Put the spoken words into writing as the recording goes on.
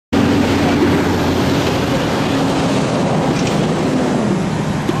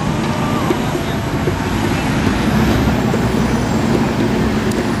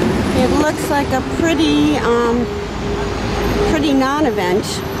like a pretty non-event.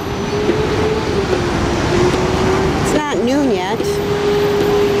 It's not noon yet.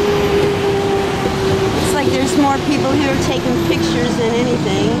 It's like there's more people here taking pictures than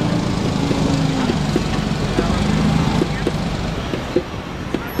anything.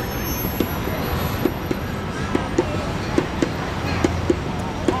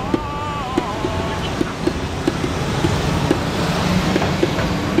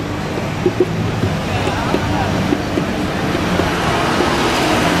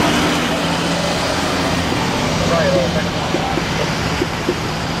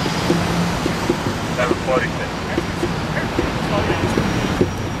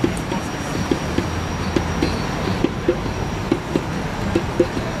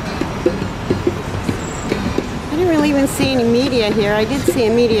 I didn't really even see any media here. I did see a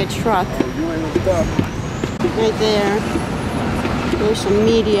media truck. Right there. There's some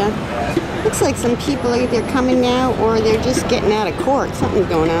media. Looks like some people are either coming now or they're just getting out of court. Something's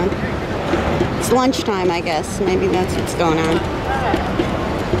going on. It's lunchtime, I guess. Maybe that's what's going on.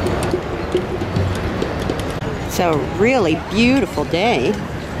 It's a really beautiful day.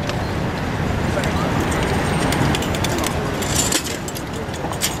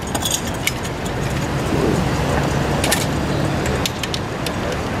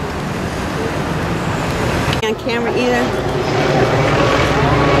 On camera either.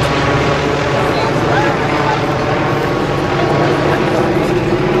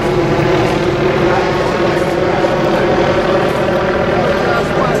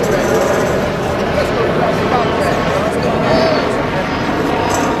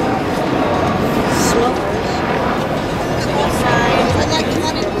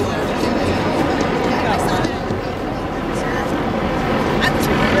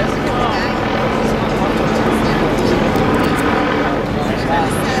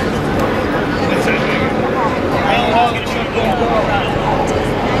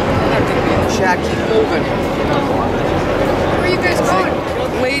 Keep moving. Where are you guys going?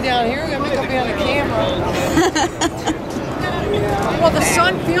 Way down here. We're going to be on the camera. Well, the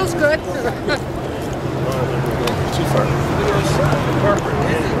sun feels good. Too far.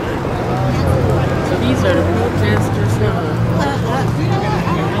 These are the protesters.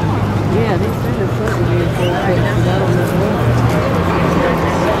 Yeah, they said they're supposed to be a full picture. I don't know.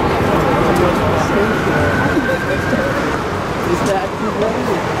 Is that too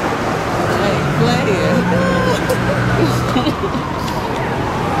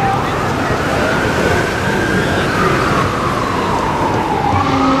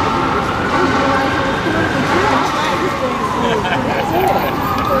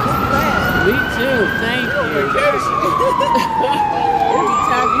Me too, thank you. Every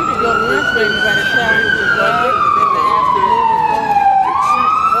time you can go to lunch, baby, by the time you can go, but then the afternoon will go.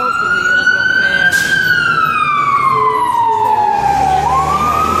 Hopefully it'll go fast.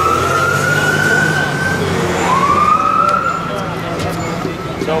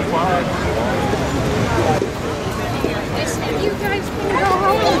 So far. You guys can go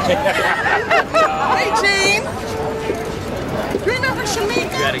home. Hey, Gene. Do you remember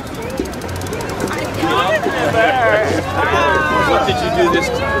Shamika? What did you do this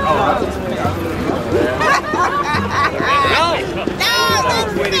time?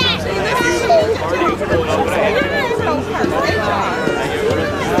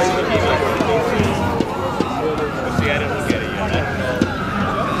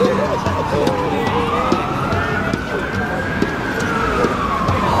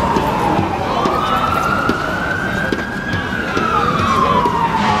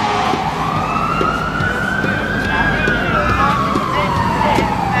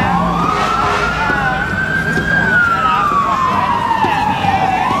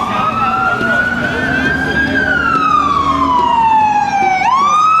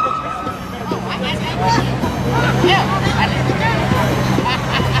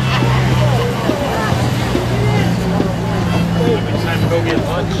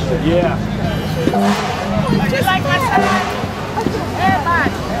 Yeah. Do you like my son?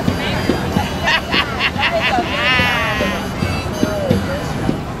 Everybody.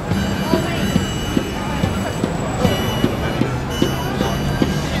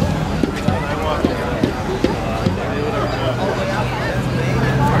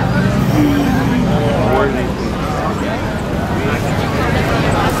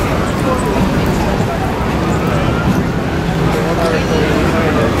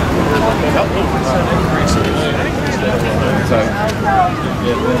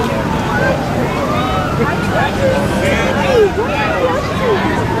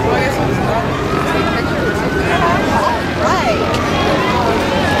 Right.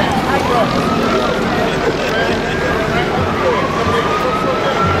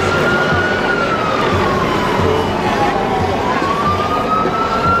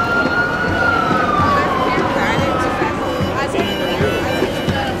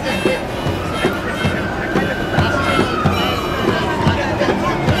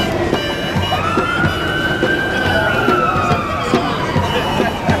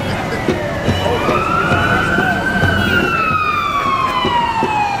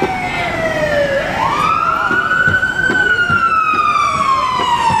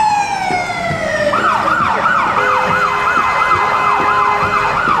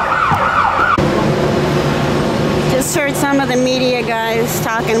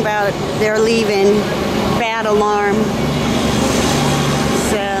 they're leaving. Bad alarm.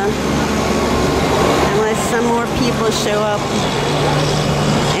 So, unless some more people show up,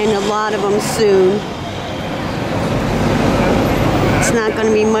 and a lot of them soon, it's not going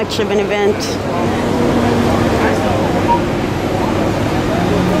to be much of an event.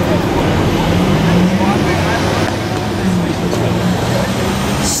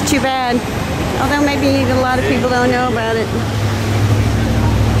 It's too bad. Although maybe a lot of people don't know about it.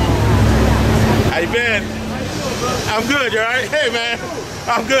 How you been? I'm good, you alright? Hey man,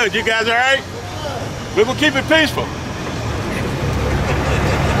 I'm good. You guys alright? We will keep it peaceful.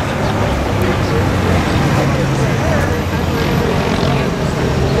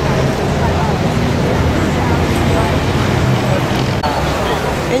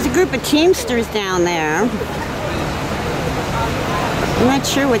 There's a group of Teamsters down there. I'm not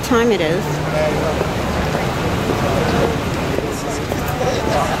sure what time it is.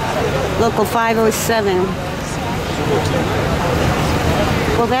 Local 507.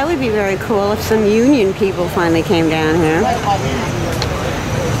 Well, that would be very cool if some union people finally came down here.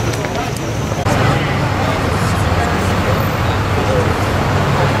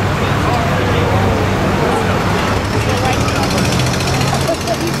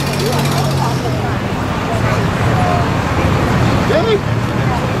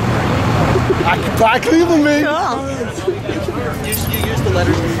 Bye, Cleveland, man. Cool. You use the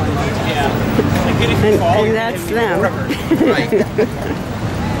letters to find out. Yeah. And that's them. Right.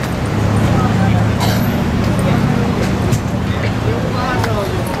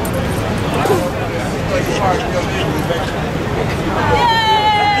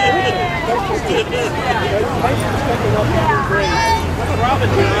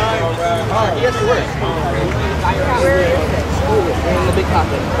 Yes, it works. Where is it? In the big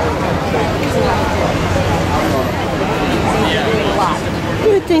pocket. You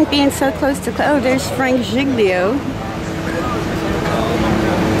would think being so close to... Oh, there's Frank Giglio.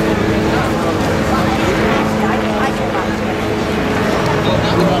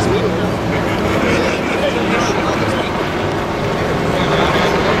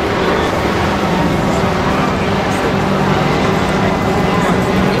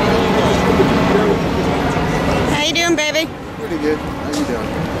 How you doing, baby? Pretty good. How you doing?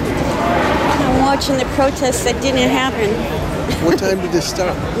 I'm watching the protests that didn't happen. What time did this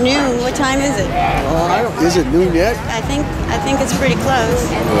start? Noon. What time is it? Is it noon yet? I think it's pretty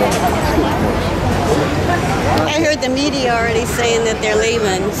close. I heard the media already saying that they're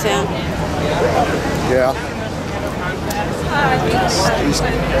leaving, so. Yeah. I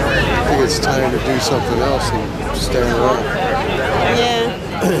think it's time to do something else and stay around. Yeah.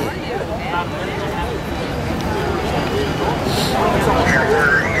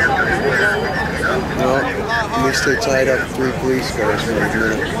 Well, at least they tied up 3 police cars for a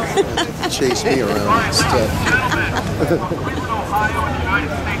minute. Chase me around and stuff.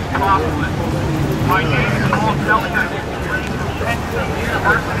 My name is Paul Selden, Penn State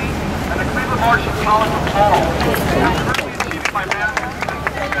University and the Cleveland Marshall College of Law. I'm currently achieving my master's in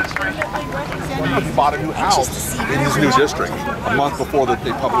administration. Bought a new house in his new district a month before that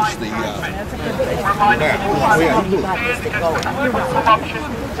they published the Corruption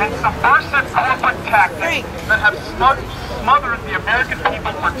and subversive corporate tactics that have smothered the American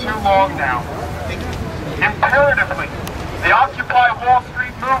people for too long now. Imperatively, the Occupy Wall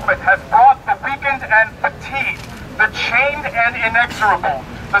Street movement has brought the weakened and fatigued, the chained and inexorable,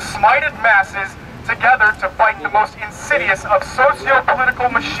 the smited masses together to fight the most insidious of socio-political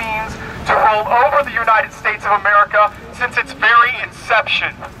machines to roll over the United States of America since its very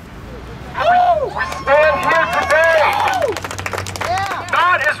inception. We stand here today,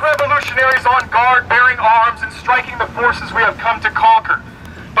 not as revolutionaries on guard bearing arms and striking the forces we have come to conquer,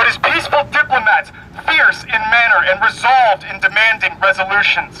 but as peaceful diplomats, fierce in manner and resolved in demanding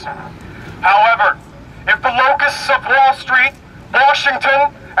resolutions. However, if the locusts of Wall Street,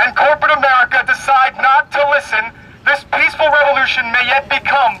 Washington, and corporate America decide not to listen, this peaceful revolution may yet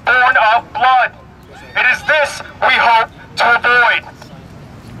become born of blood. It is this we hope to avoid.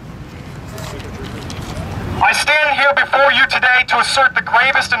 I stand here before you today to assert the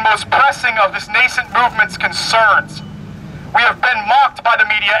gravest and most pressing of this nascent movement's concerns. We have been mocked by the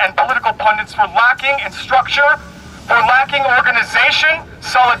media and political pundits for lacking in structure, for lacking organization,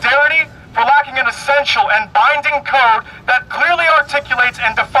 solidarity, for lacking an essential and binding code that clearly articulates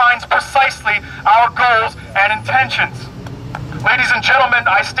and defines precisely our goals and intentions. Ladies and gentlemen,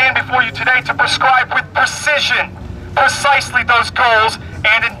 I stand before you today to prescribe with precision precisely those goals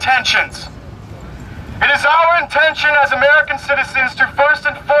and intentions. It is our intention as American citizens to first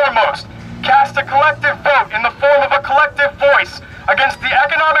and foremost cast a collective vote in the form of a collective voice against the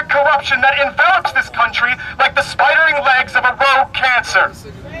economic corruption that envelops this country like the spidering legs of a rogue cancer.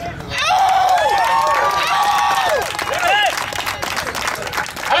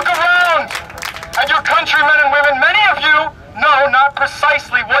 Look around at your countrymen and women. Many of you know not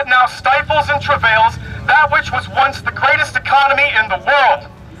precisely what now stifles and travails that which was once the greatest economy in the world.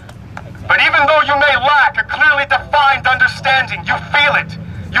 But even though you may lack a clearly defined understanding, you feel it.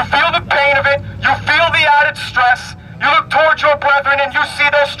 You feel the pain of it. You feel the added stress. You look towards your brethren and you see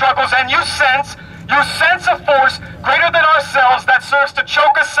their struggles, and you sense a force greater than ourselves that serves to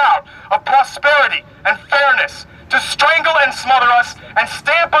choke us out of prosperity and fairness, to strangle and smother us and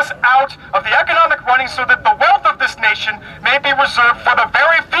stamp us out of the economic running so that the wealth of this nation may be reserved for the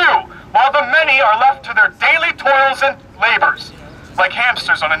very few, while the many are left to their daily toils and labors, like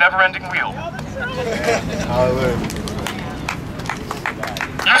hamsters on a never-ending wheel.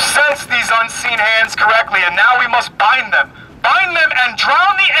 You sense these unseen hands correctly, and now we must bind them. Bind them and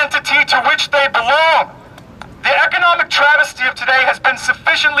drown the entity to which they belong. The economic travesty of today has been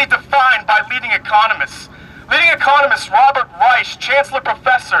sufficiently defined by leading economists. Leading economist Robert Reich, Chancellor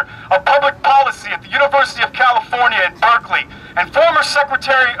Professor of Public Policy at the University of California at Berkeley, and former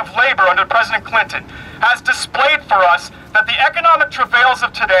Secretary of Labor under President Clinton, has displayed for us that the economic travails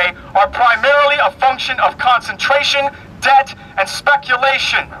of today are primarily a function of concentration, debt, and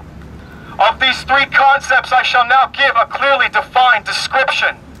speculation. Of these three concepts, I shall now give a clearly defined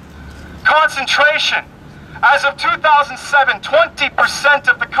description. Concentration. As of 2007, 20%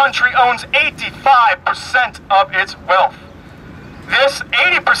 of the country owns 85% of its wealth. This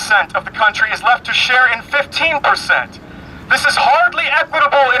 80% of the country is left to share in 15%. This is hardly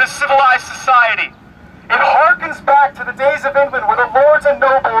equitable in a civilized society. It harkens back to the days of England where the lords and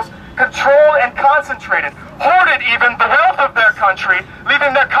nobles controlled and concentrated, hoarded even the wealth of their country,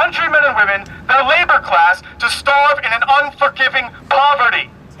 leaving their countrymen and women, their labor class, to starve in an unforgiving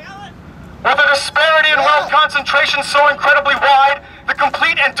poverty. With a disparity in wealth concentration so incredibly wide, the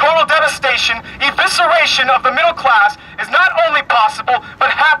complete and total devastation, evisceration of the middle class is not only possible, but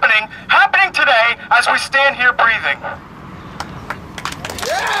happening today as we stand here breathing.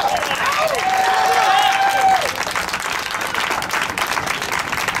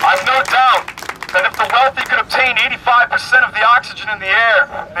 I've no doubt that if the wealthy could obtain 85% of the oxygen in the air,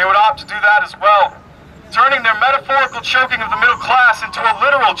 they would opt to do that as well, turning their metaphorical choking of the middle class into a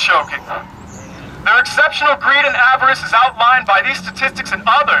literal choking. Their exceptional greed and avarice is outlined by these statistics and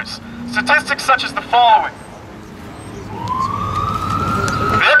others, statistics such as the following.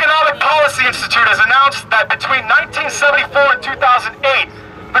 The Economic Policy Institute has announced that between 1974 and 2008,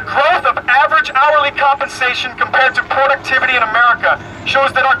 the growth of average hourly compensation compared to productivity in America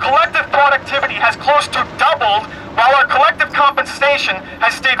shows that our collective productivity has close to doubled, while our collective compensation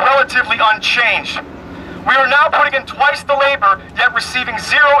has stayed relatively unchanged. We are now putting in twice the labor, yet receiving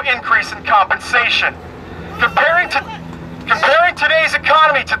zero increase in compensation. Comparing today's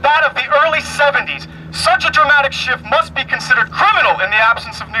economy to that of the early 70s, such a dramatic shift must be considered criminal in the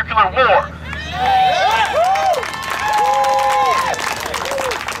absence of nuclear war.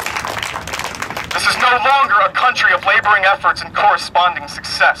 This is no longer a country of laboring efforts and corresponding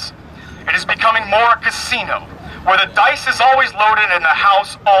success. It is becoming more a casino, where the dice is always loaded and the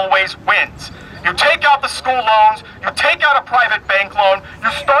house always wins. You take out the school loans, you take out a private bank loan,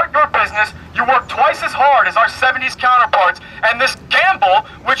 you start your business, you work twice as hard as our 70s counterparts, and this gamble,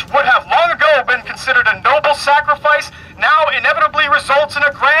 which would have long ago been considered a noble sacrifice, now inevitably results in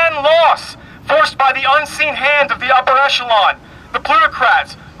a grand loss, forced by the unseen hand of the upper echelon, the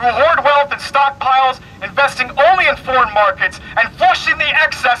plutocrats, who hoard wealth in stockpiles, investing only in foreign markets, and flushing the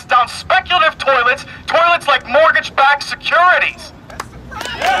excess down speculative toilets like mortgage-backed securities.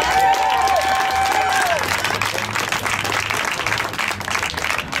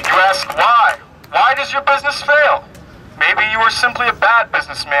 You ask why? Why does your business fail? Maybe you were simply a bad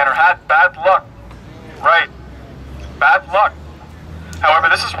businessman or had bad luck. Right. Bad luck. However,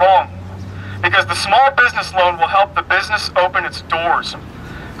 this is wrong, because the small business loan will help the business open its doors,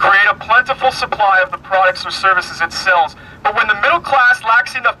 create a plentiful supply of the products or services it sells. But when the middle class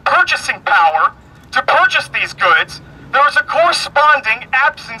lacks enough purchasing power to purchase these goods, there is a corresponding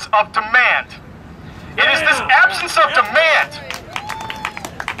absence of demand. It is this absence of demand.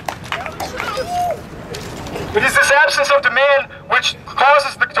 It is this absence of demand which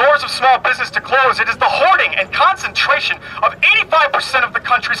causes the doors of small business to close. It is the hoarding and concentration of 85% of the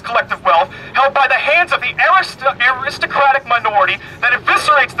country's collective wealth held by the hands of the aristocratic minority that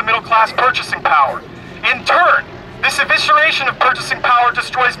eviscerates the middle class purchasing power. In turn, this evisceration of purchasing power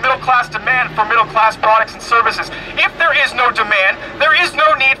destroys middle-class demand for middle-class products and services. If there is no demand, there is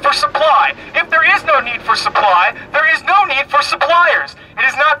no need for supply. If there is no need for supply, there is no need for supply.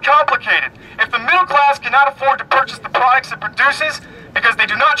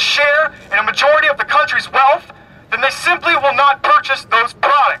 share in a majority of the country's wealth, then they simply will not purchase those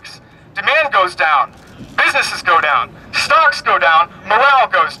products. Demand goes down, businesses go down, stocks go down, morale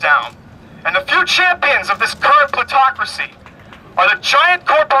goes down. And the few champions of this current plutocracy are the giant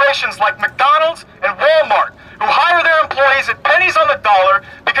corporations like McDonald's and Walmart, who hire their employees at pennies on the dollar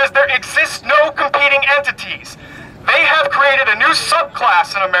because there exists no competing entities. They have created a new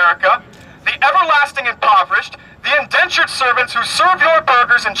subclass in America, the everlasting impoverished, the indentured servants who serve your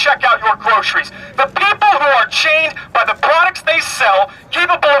burgers and check out your groceries. The people who are chained by the products they sell,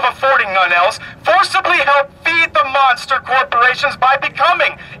 capable of affording none else, forcibly help feed the monster corporations by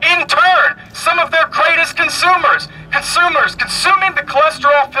becoming, in turn, some of their greatest consumers. Consumers consuming the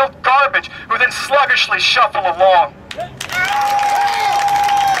cholesterol-filled garbage who then sluggishly shuffle along.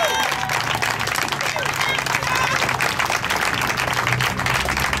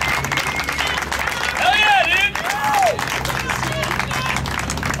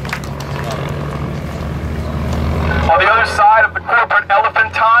 On the other side of the corporate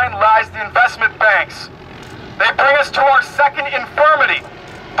elephantine lies the investment banks. They bring us to our second infirmity,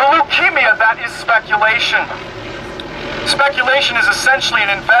 the leukemia that is speculation. Speculation is essentially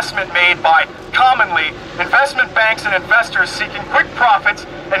an investment made by, commonly, investment banks and investors seeking quick profits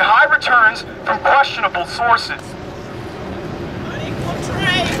and high returns from questionable sources.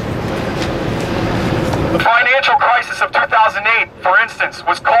 The financial crisis of 2008, for instance,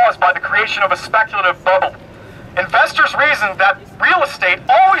 was caused by the creation of a speculative bubble. Investors reasoned that real estate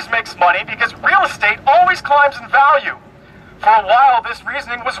always makes money because real estate always climbs in value. For a while, this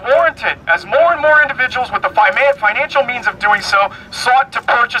reasoning was warranted, as more and more individuals with the financial means of doing so sought to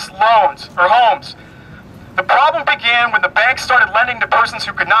purchase loans or homes. The problem began when the banks started lending to persons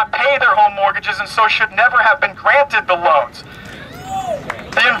who could not pay their home mortgages and so should never have been granted the loans.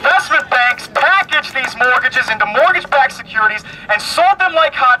 The investment banks packaged these mortgages into mortgage-backed securities and sold them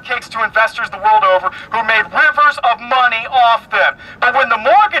like hotcakes to investors the world over who made rivers of money off them. But when the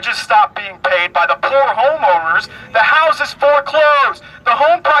mortgages stopped being paid by the poor homeowners, the houses foreclosed, the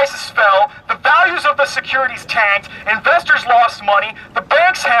home prices fell, the values of the securities tanked, investors lost money, the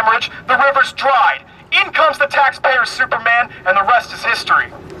banks hemorrhaged, the rivers dried. In comes the taxpayer Superman, and the rest is history.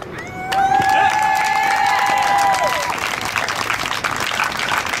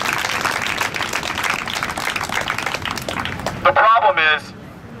 The problem is,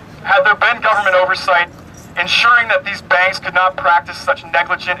 had there been government oversight ensuring that these banks could not practice such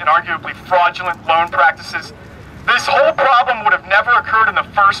negligent and arguably fraudulent loan practices, this whole problem would have never occurred in the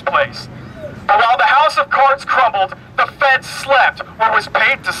first place. But while the house of cards crumbled, the Fed slept or was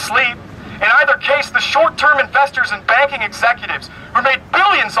paid to sleep. In either case, the short-term investors and banking executives who made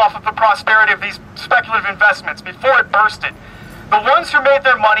billions off of the prosperity of these speculative investments before it bursted, the ones who made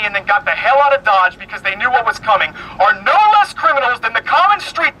their money and then got the hell out of Dodge because they knew what was coming, are no less criminals than the common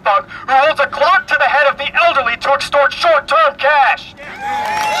street thug who holds a Glock to the head of the elderly to extort short-term cash.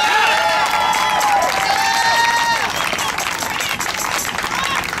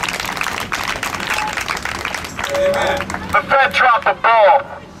 The Fed dropped the ball.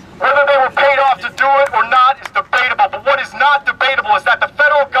 Whether they were paid off to do it or not is debatable, but what is not debatable is that the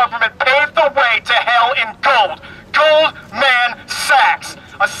federal government paved the way to hell in gold. Goldman Sachs.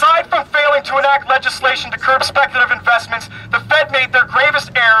 Aside from failing to enact legislation to curb speculative investments, the Fed made their gravest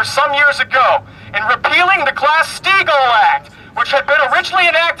error some years ago in repealing the Glass-Steagall Act, which had been originally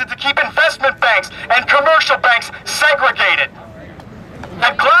enacted to keep investment banks and commercial banks segregated.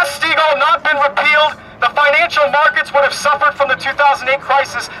 Had Glass-Steagall not been repealed, the financial markets would have suffered from the 2008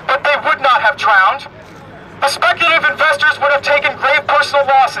 crisis, but they would not have drowned. The speculative investors would have taken grave personal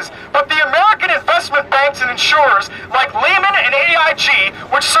losses, but the American investment banks and insurers like Lehman and AIG,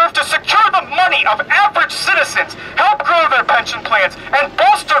 which serve to secure the money of average citizens, help grow their pension plans, and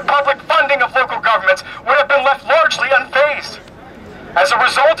bolster public funding of local governments, would have been left largely unfazed. As a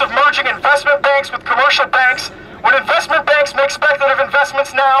result of merging investment banks with commercial banks, when investment banks make speculative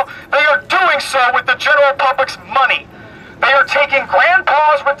investments now, they are doing so with the general public's money. They are taking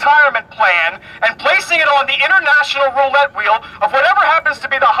Grandpa's retirement plan and placing it on the international roulette wheel of whatever happens to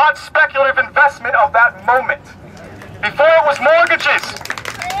be the hot speculative investment of that moment. Before it was mortgages.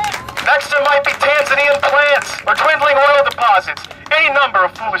 Next it might be Tanzanian plants or dwindling oil deposits. Any number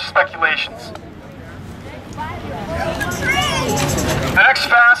of foolish speculations. The next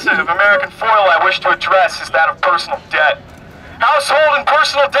facet of American foil I wish to address is that of personal debt. Household and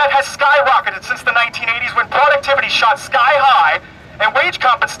personal debt has skyrocketed since the 1980s when productivity shot sky high and wage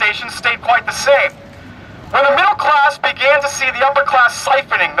compensation stayed quite the same. When the middle class began to see the upper class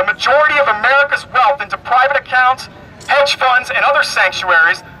siphoning the majority of America's wealth into private accounts, hedge funds, and other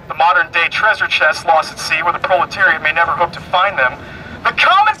sanctuaries, the modern-day treasure chest lost at sea where the proletariat may never hope to find them, The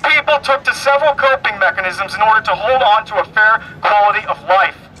common people took to several coping mechanisms in order to hold on to a fair quality of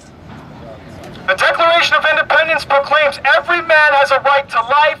life. The Declaration of Independence proclaims every man has a right to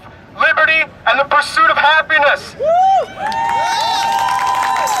life, liberty, and the pursuit of happiness.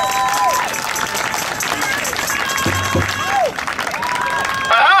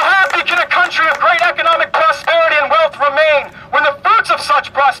 But how happy can a country of great economic prosperity and wealth remain when the fruits of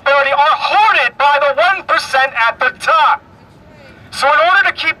such prosperity are hoarded by the 1% at the top? So in order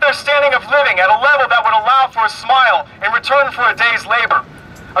to keep their standing of living at a level that would allow for a smile in return for a day's labor,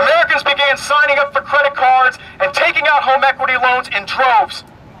 Americans began signing up for credit cards and taking out home equity loans in droves.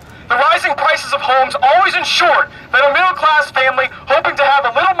 The rising prices of homes always ensured that a middle-class family hoping to have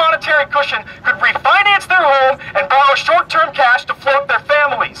a little monetary cushion could refinance their home and borrow short-term cash to float their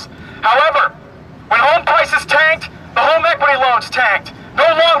families. However, when home prices tanked, the home equity loans tanked. No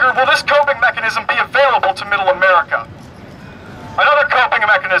longer will this coping mechanism be available to middle America. Another coping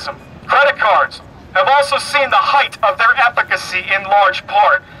mechanism, credit cards, have also seen the height of their efficacy in large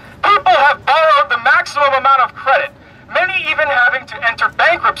part. People have borrowed the maximum amount of credit, many even having to enter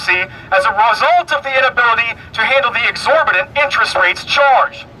bankruptcy as a result of the inability to handle the exorbitant interest rates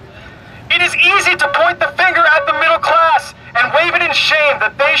charged. It is easy to point the finger at the middle class and wave it in shame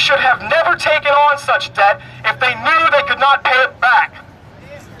that they should have never taken on such debt if they knew they could not pay it back.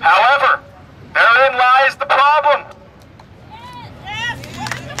 However, therein lies the problem.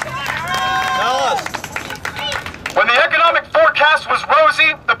 When the economic forecast was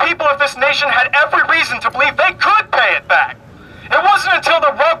rosy, the people of this nation had every reason to believe they could pay it back. It wasn't until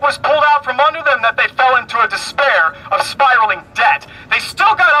the rug was pulled out from under them that they fell into a despair of spiraling debt. They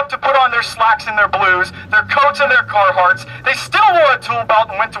still got up to put on their slacks and their blues, their coats and their Carhartts. They still wore a tool belt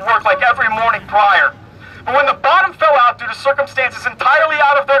and went to work like every morning prior. But when the bottom fell out due to circumstances entirely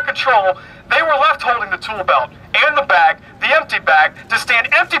out of their control, they were left holding the tool belt and the bag, the empty bag, to stand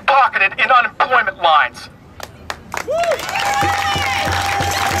empty-pocketed in unemployment lines.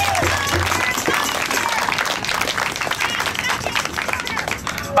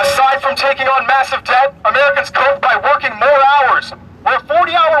 Aside from taking on massive debt, Americans coped by working more hours. Where a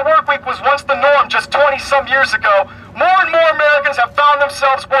 40-hour work week was once the norm just 20-some years ago, more and more Americans have found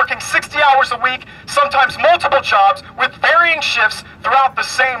themselves working 60 hours a week, sometimes multiple jobs, with varying shifts throughout the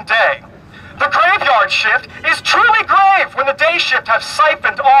same day. The graveyard shift is truly grave when the day shift has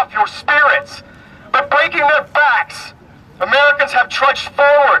siphoned off your spirits. But breaking their backs, Americans have trudged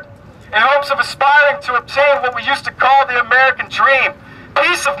forward in hopes of aspiring to obtain what we used to call the American dream.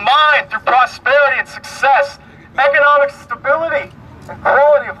 Peace of mind through prosperity and success, economic stability and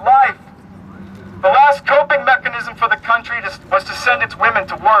quality of life. The last coping mechanism for the country was to send its women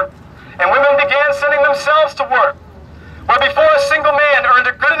to work, and women began sending themselves to work. Where before a single man earned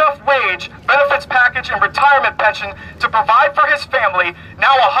a good enough wage, benefits package, and retirement pension to provide for his family,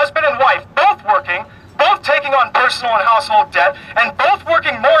 now a husband and wife, both working, both taking on personal and household debt, and both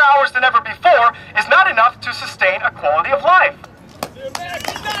working more hours than ever before, is not enough to sustain a quality of life.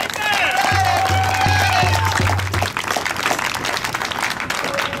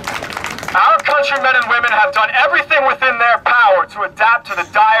 Our countrymen and women have done everything within their power to adapt to the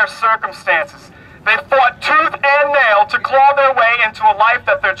dire circumstances. They fought tooth and nail to claw their way into a life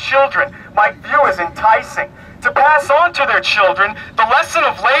that their children might view as enticing, to pass on to their children the lesson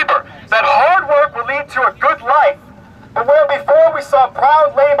of labor, that hard work will lead to a good life. But where before we saw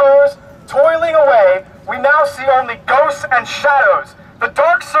proud laborers toiling away, we now see only ghosts and shadows, the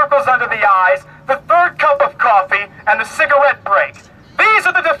dark circles under the eyes, the third cup of coffee, and the cigarette break. These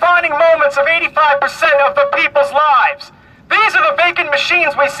are the defining moments of 85% of the people's lives. These are the vacant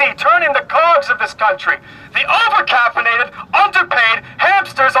machines we see turning the cogs of this country. The over-caffeinated, underpaid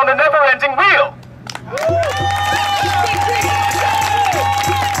hamsters on the never-ending wheel.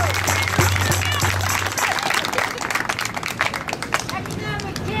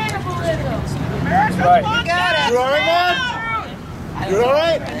 Economic cannibalism. Right. You got it. You all right, man? You all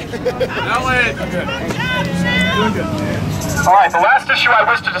right? All right, the last issue I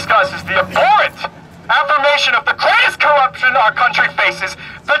wish to discuss is the abhorrent affirmation of the greatest corruption our country faces,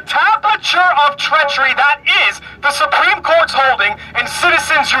 the temperature of treachery that is the Supreme Court's holding in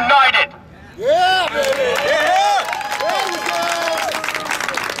Citizens United. Yeah, baby. Yeah. There you go.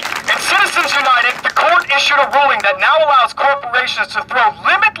 In Citizens United, the court issued a ruling that now allows corporations to throw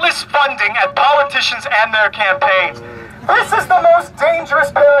limitless funding at politicians and their campaigns. This is the most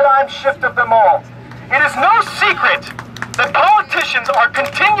dangerous paradigm shift of them all. It is no secret that politicians are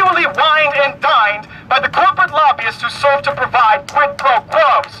continually wined and dined by the corporate lobbyists who serve to provide quid pro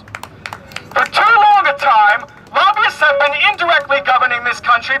quos. For too long a time, lobbyists have been indirectly governing this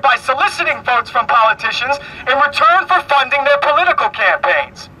country by soliciting votes from politicians in return for funding their political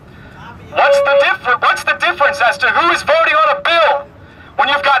campaigns. What's the difference as to who is voting on a bill when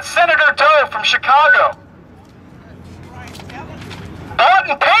you've got Senator Doe from Chicago? Bought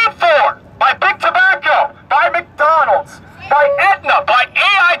and paid for by Big Tobacco, by McDonald's, by Aetna, by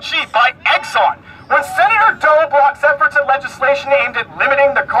AIG, by Exxon. When Senator Doe blocks efforts at legislation aimed at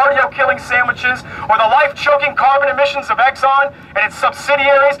limiting the cardio-killing sandwiches or the life-choking carbon emissions of Exxon and its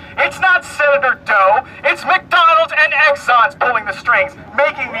subsidiaries, it's not Senator Doe, it's McDonald's and Exxon's pulling the strings,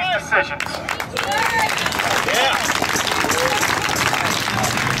 making these decisions.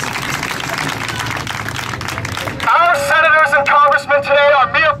 Our senators and congressmen today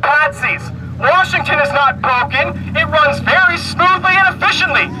are mere patsies. Washington is not broken. It runs very smoothly and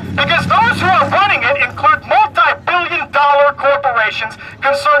efficiently because those who are running it include multi-billion-dollar corporations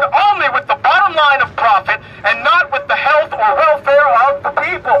concerned only with the bottom line of profit and not with the health or welfare of the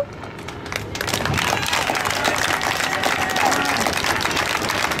people.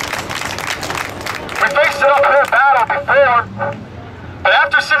 We faced an uphill battle before, but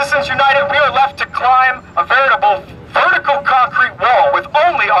after Citizens United, we are left to climb a veritable vertical concrete wall with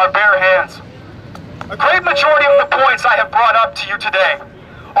only our bare hands. A great majority of the points I have brought up to you today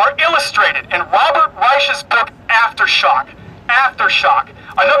are illustrated in Robert Reich's book, Aftershock. Aftershock.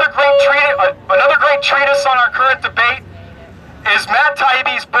 Another great treatise on our current debate is Matt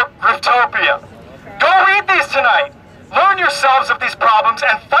Taibbi's book, Griftopia. Go read these tonight. Learn yourselves of these problems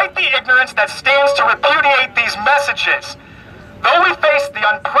and fight the ignorance that stands to repudiate these messages. Though we face the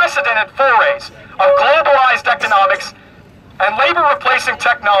unprecedented forays of globalized economics and labor-replacing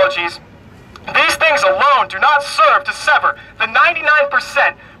technologies, these things alone do not serve to sever the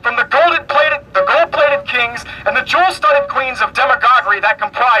 99% from the gold-plated kings and the jewel-studded queens of demagoguery that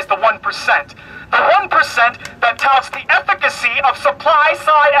comprise the 1%. The 1% that touts the efficacy of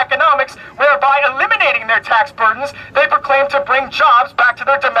supply-side economics, whereby eliminating their tax burdens, they proclaim to bring jobs back to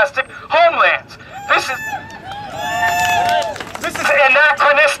their domestic homelands. This is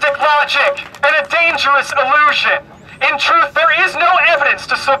anachronistic logic and a dangerous illusion. In truth, there is no evidence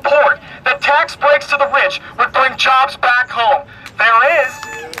to support that tax breaks to the rich would bring jobs back home. There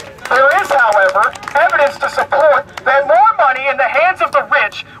is, however, evidence to support that more money in the hands of the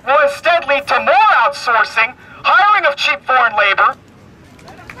rich will instead lead to more outsourcing, hiring of cheap foreign labor,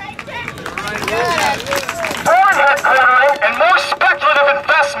 foreign headquartering, and more speculative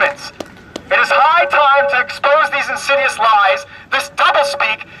investments. It is high time to expose these insidious lies, this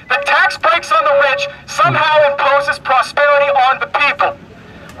doublespeak, that tax breaks on the rich somehow imposes prosperity on the people.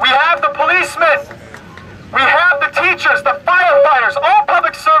 We have the policemen, we have the teachers, the firefighters, all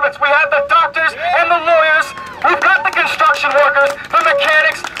public servants, we have the doctors and the lawyers, we've got the construction workers, the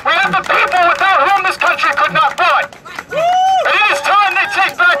mechanics, we have the people without whom this country could not run. And it is time they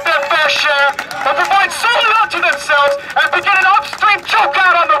take back their fair share and provide solely unto themselves and begin an upstream choke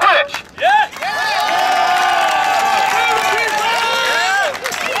out on the rich.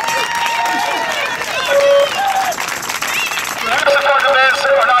 If our demands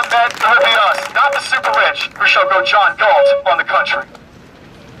are not met, it will be us, not the super rich, who shall go John Galt on the country.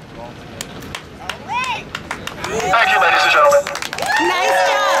 Thank you, ladies and gentlemen. Nice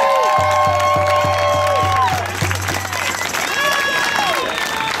job.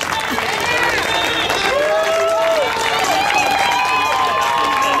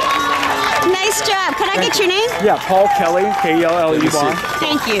 Nice job. Can I get your name? Yeah, Paul Kelly, K-E-L-L-E-Y.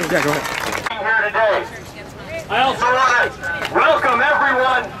 Thank you. Yeah, go ahead. Here today. I also want to welcome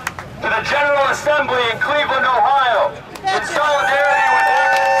everyone to the General Assembly in Cleveland, Ohio, in solidarity with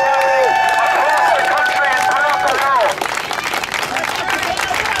actions happening across the country and throughout the world.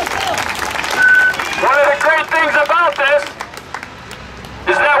 One of the great things about this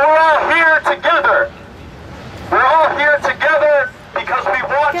is that we're all here together. We're all here together because we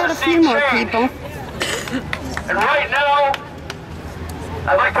want Got to a see few more change. people. And right now,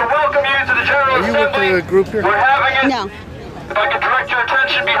 I'd like to welcome you to the General Are you with Assembly. the group here? We're having it. No. If I could direct your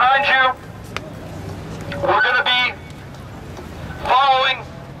attention behind you, we're going to be following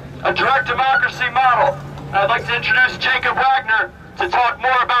a direct democracy model. I'd like to introduce Jacob Wagner to talk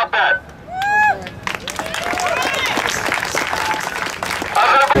more about that.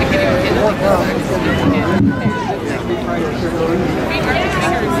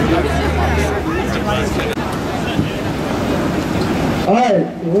 All right.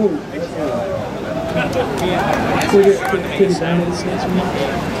 Whoa.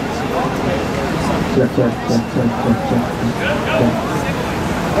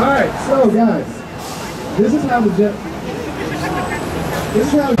 All right, so guys, this is how the This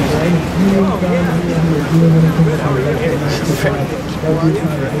is how you down here who are doing anything with our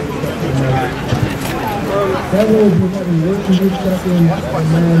that will be having working group check-in and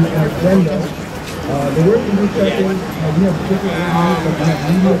then agenda. The working group check-in, we have different areas, like we have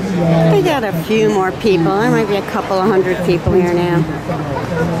media. We got a few more people. There might be a couple of hundred people here now.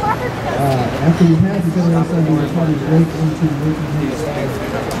 After we have the general assembly, we'll probably break into the working group.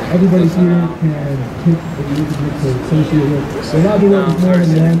 Everybody here can pick the working group to associate with. So a lot of the work is more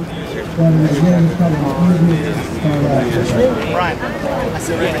than that. But again, it's probably easier to start off.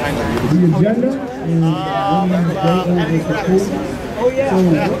 The agenda is oh yeah. So,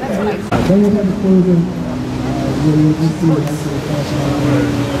 then we'll have the closing. We'll just see the rest of the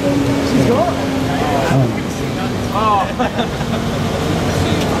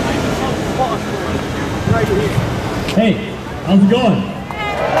Hey, how's it going?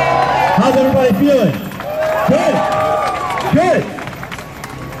 How's everybody feeling? Good. Good.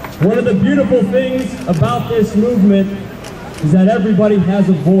 One of the beautiful things about this movement is that everybody has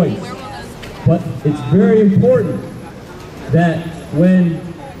a voice. But it's very important that when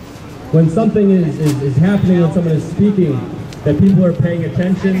something is happening, when someone is speaking, that people are paying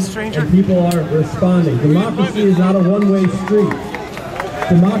attention and people are responding. Democracy is not a one-way street.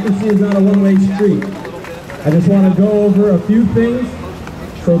 Democracy is not a one-way street. I just want to go over a few things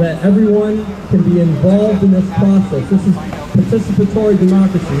so that everyone can be involved in this process. This is participatory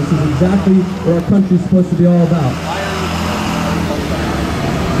democracy. This is exactly what our country is supposed to be all about.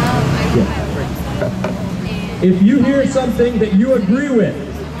 Yeah. If you hear something that you agree with,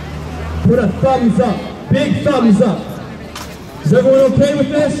 put a thumbs up, big thumbs up. Is everyone okay with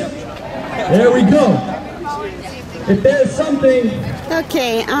this? There we go. If there's something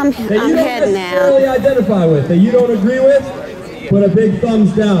okay, I'm that you don't heading necessarily out. identify with, that you don't agree with, put a big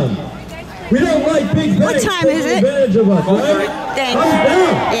thumbs down. We don't like big banks time is taking it? advantage of us, all right? Thanks. Thumbs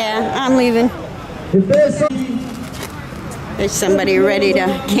down. Yeah, I'm leaving. If there's something There's somebody ready to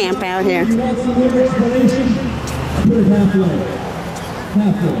camp out here. you want some more explanation, put it halfway.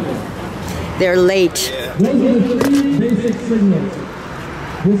 Halfway. They're late. Those are the three basic signals.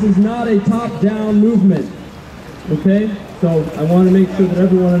 This is not a top-down movement, okay? So I want to make sure that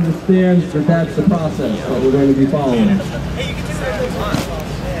everyone understands that that's the process that we're going to be following. It's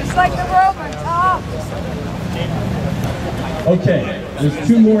like the Roman, Tom. Okay, there's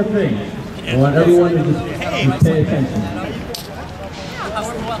two more things. I want everyone to just pay attention.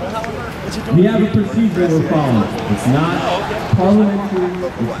 We have a procedure we're following. It's not parliamentary,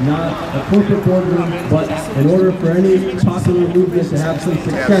 it's not a corporate boardroom, but in order for any popular movement to have some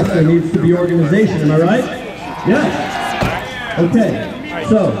success, there needs to be organization. Am I right? Yes. Okay.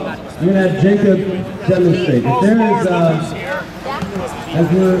 So I'm going to have Jacob demonstrate. If there is, as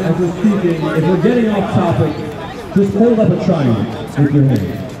we're speaking, if we're getting off topic, just hold up a triangle with your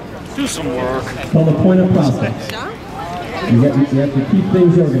hand. Do some work. It's called a point of process. You have to keep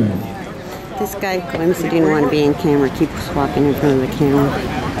things organized. This guy claims he didn't want to be in camera, keeps walking in front of the camera.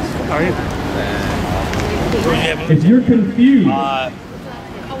 If you're confused, I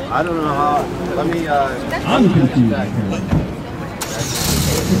don't know how. Let me. I'm confused.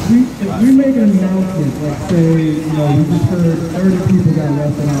 If we make an announcement, like say, we just heard 30 people got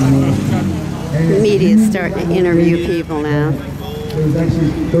arrested on The media's starting to interview people now. There was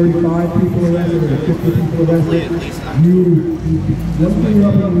actually 35 people arrested, there were 50 people arrested. Once we were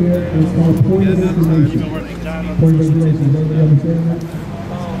up in the air, it was called point of information. Point of information, does everybody understand that?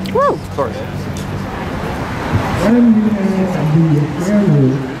 Woo! When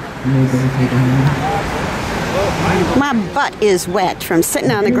you have the camera, My butt is wet from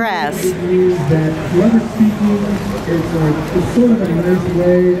sitting on the grass. that whoever speaking is it's sort of a nice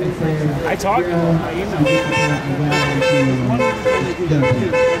way of saying, I talk.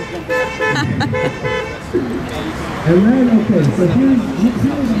 And then, okay, so here's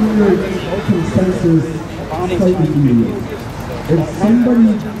where consensus slightly deviates. If somebody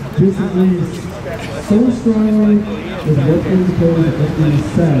disagrees so strongly with what's being proposed and what's being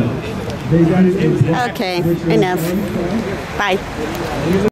said, they got to Okay, enough. Bye.